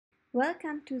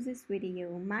Welcome to this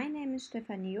video. My name is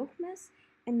Stefanie Juchmes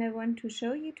and I want to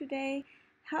show you today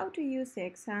how to use the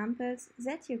examples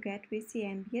that you get with the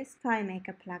MBS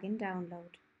FileMaker plugin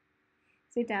download.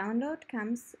 The download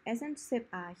comes as a zip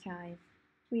archive.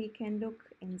 We can look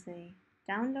in the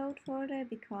download folder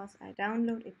because I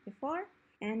downloaded it before,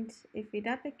 and if we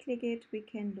double click it we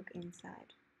can look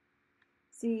inside.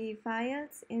 The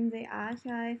files in the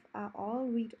archive are all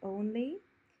read-only.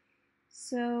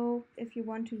 So if you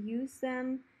want to use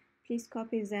them, please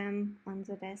copy them on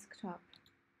the desktop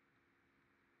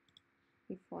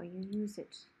before you use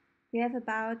it. We have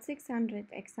about 600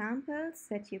 examples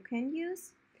that you can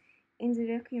use. In the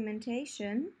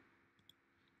documentation,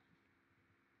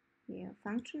 here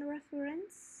function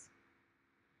reference.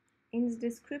 In the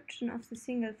description of the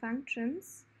single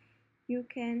functions, you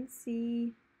can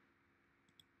see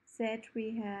that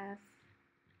we have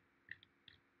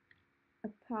a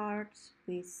part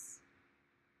with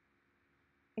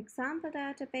example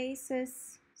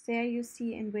databases. There you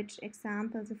see in which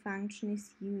example the function is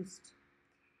used.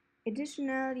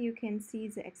 Additionally, you can see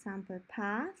the example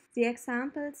path. The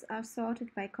examples are sorted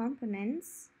by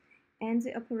components and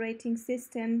the operating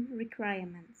system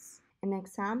requirements. An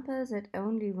example that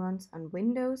only runs on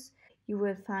Windows you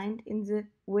will find in the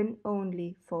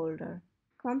Win-Only folder.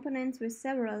 Components with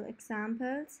several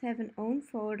examples have an own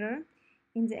folder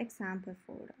in the example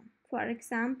folder. For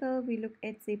example, we look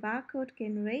at the barcode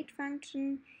generate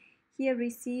function. Here we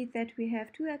see that we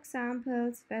have two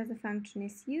examples where the function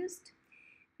is used.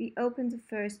 We open the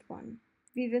first one.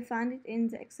 We will find it in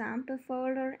the example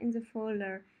folder, in the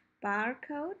folder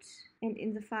barcode, and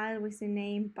in the file with the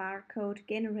name barcode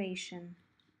generation.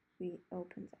 We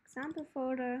open the example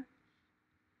folder,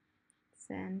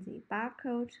 then the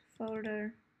barcode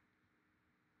folder,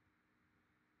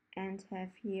 and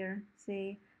have here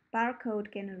the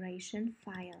barcode generation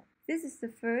file. This is the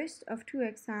first of two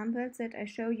examples that I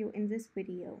show you in this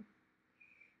video.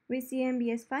 With the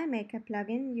MBS FileMaker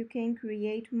plugin, you can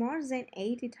create more than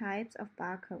 80 types of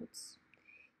barcodes.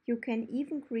 You can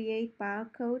even create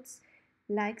barcodes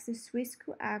like the Swiss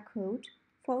QR code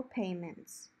for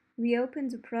payments. We open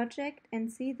the project and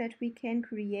see that we can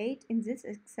create in this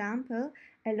example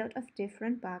a lot of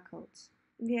different barcodes.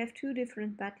 We have two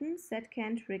different buttons that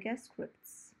can trigger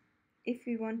scripts. If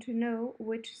we want to know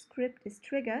which script is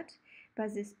triggered by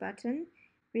this button,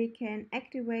 we can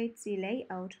activate the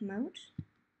layout mode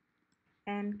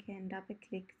and can double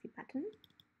click the button.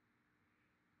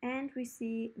 And we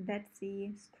see that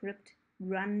the script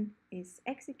run is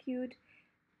executed,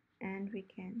 and we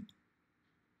can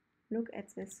look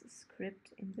at this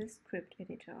script in the script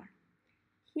editor.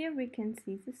 Here we can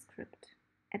see the script.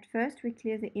 At first we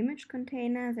clear the image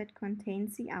container that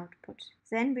contains the output.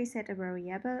 Then we set a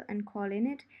variable and call in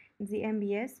it the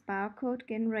MBS barcode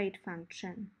generate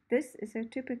function. This is a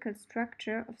typical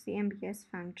structure of the MBS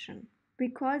function. We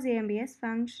call the MBS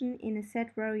function in a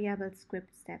set variable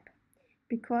script step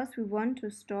because we want to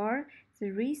store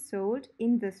the result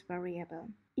in this variable.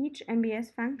 Each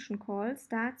MBS function call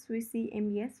starts with the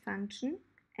MBS function,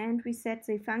 and we set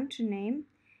the function name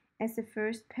as the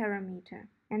first parameter,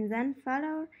 and then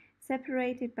follow,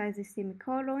 separated by the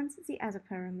semicolons, the other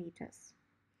parameters.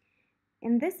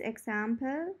 In this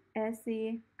example, as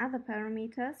the other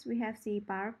parameters, we have the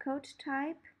barcode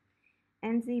type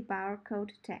and the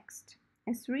barcode text.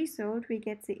 As result, we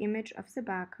get the image of the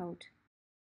barcode.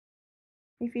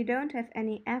 If we don't have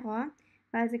any error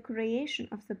while the creation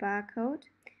of the barcode,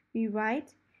 we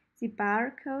write the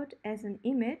barcode as an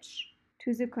image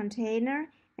to the container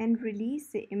and release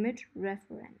the image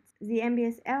reference. The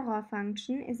MBS error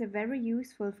function is a very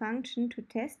useful function to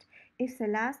test if the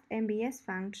last MBS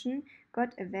function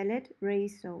got a valid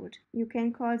result. You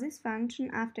can call this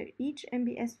function after each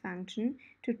MBS function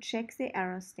to check the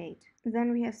error state.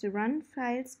 Then we have the run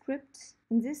file script.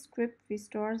 In this script we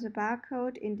store the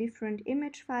barcode in different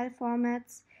image file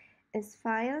formats as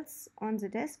files on the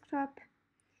desktop.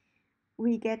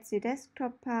 We get the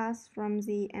desktop path from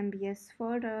the MBS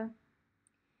folder,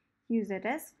 use the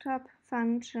desktop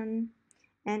function,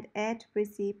 and add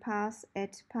with the path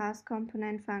at path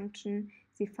component function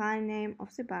the file name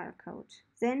of the barcode.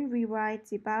 Then we write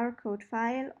the barcode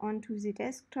file onto the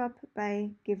desktop by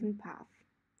given path.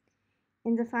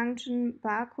 In the function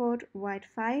barcode write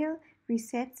file, we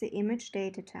set the image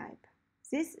data type.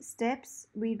 These steps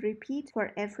we repeat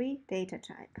for every data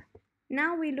type.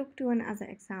 Now we look to another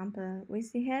example.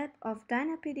 With the help of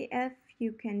DynaPDF,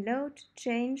 you can load,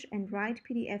 change and write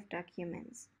PDF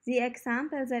documents. The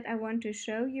example that I want to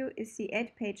show you is the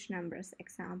add page numbers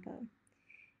example.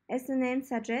 As the name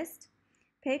suggests,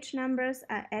 page numbers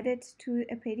are added to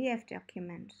a PDF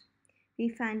document. we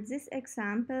find this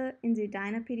example in the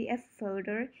DynaPDF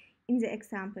folder in the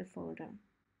example folder.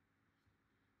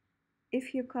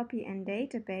 If you copy a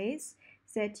database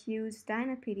that use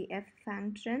DynaPDF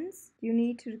functions, you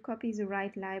need to copy the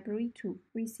right library too.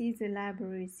 We see the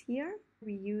libraries here.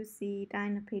 We use the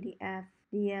DynaPDF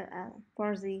DLL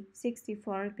for the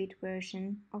 64-bit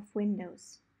version of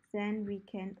Windows. Then we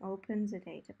can open the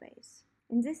database.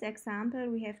 In this example,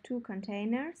 we have two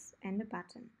containers and a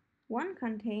button. One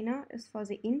container is for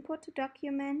the input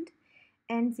document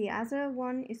and the other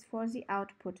one is for the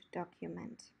output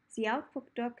document. The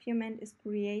output document is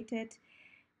created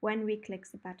when we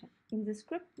click the button. In the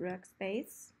script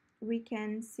workspace, we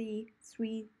can see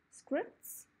three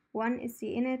scripts. One is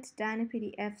the init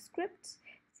DynaPDF script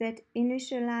that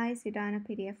initialize the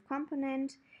DynaPDF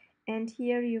component, and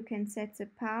here you can set the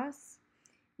path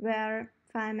where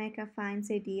FileMaker finds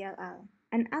the DLL.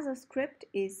 Another script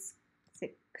is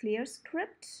the clear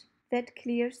script that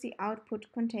clears the output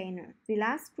container. The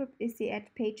last script is the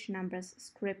add page numbers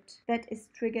script that is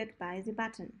triggered by the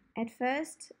button. At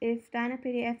first, if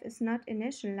DynaPDF is not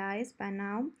initialized by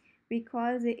now, we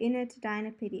call the init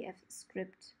DynaPDF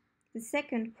script. The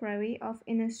second query of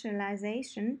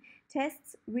initialization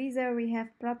tests whether we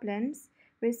have problems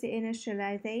with the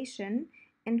initialization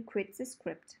and quit the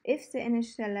script. If the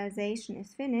initialization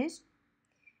is finished,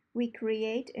 we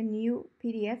create a new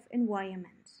PDF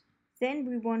environment. Then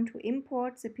we want to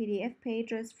import the PDF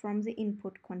pages from the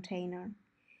input container.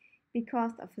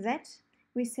 Because of that,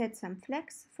 we set some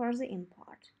flags for the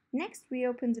import. Next, we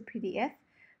open the PDF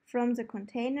from the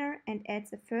container and add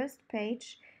the first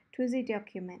page to the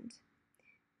document.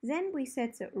 Then we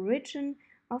set the origin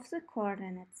of the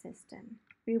coordinate system.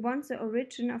 We want the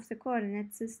origin of the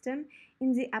coordinate system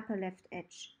in the upper left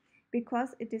edge,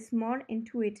 because it is more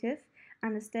intuitive,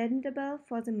 understandable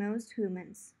for the most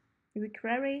humans. We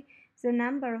query the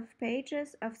number of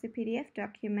pages of the PDF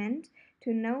document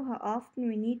to know how often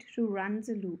we need to run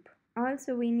the loop.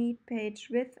 Also, we need page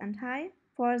width and height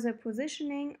for the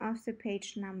positioning of the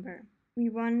page number. We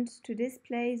want to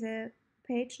display the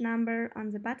page number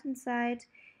on the button side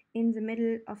in the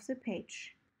middle of the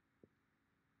page.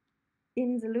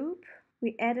 In the loop,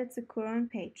 we added the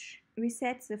current page. We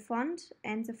set the font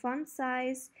and the font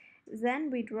size. Then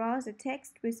we draw the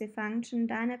text with the function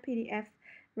DynaPDF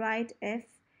write f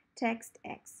text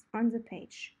x on the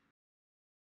page.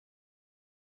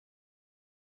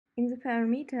 In the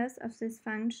parameters of this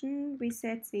function, we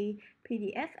set the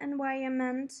PDF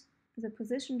environment, the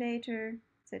position data,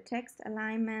 the text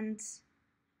alignment,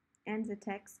 and the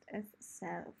text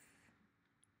itself.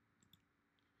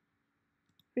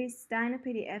 With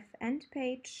DynaPDF end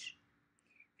page,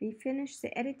 we finish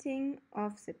the editing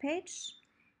of the page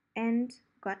and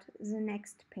got the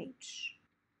next page.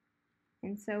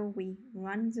 And so we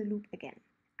run the loop again.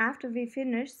 After we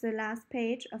finish the last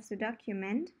page of the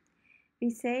document, we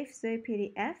save the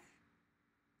PDF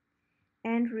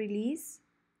and release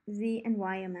the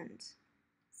environment.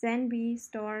 Then we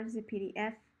store the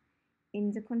PDF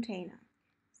in the container.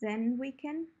 Then we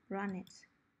can run it.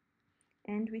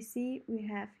 And we see we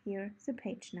have here the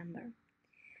page number.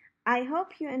 I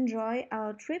hope you enjoy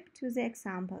our trip to the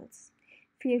examples.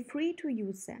 Feel free to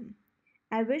use them.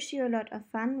 I wish you a lot of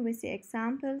fun with the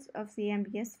examples of the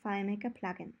MBS FileMaker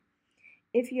plugin.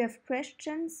 If you have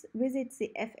questions, visit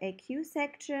the FAQ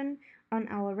section on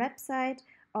our website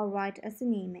or write us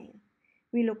an email.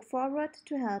 We look forward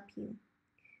to help you.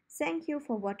 Thank you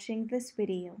for watching this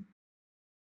video.